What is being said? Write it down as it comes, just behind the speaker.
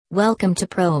Welcome to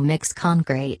ProMix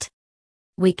Concrete.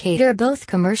 We cater both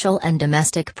commercial and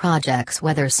domestic projects,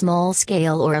 whether small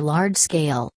scale or large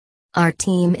scale. Our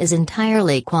team is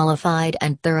entirely qualified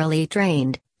and thoroughly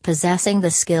trained, possessing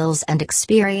the skills and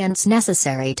experience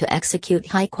necessary to execute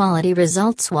high-quality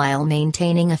results while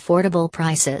maintaining affordable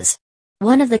prices.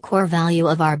 One of the core value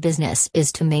of our business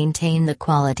is to maintain the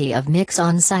quality of Mix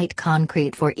On-Site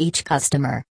Concrete for each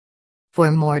customer. For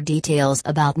more details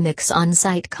about Mix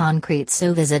On-Site Concrete,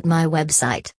 so visit my website.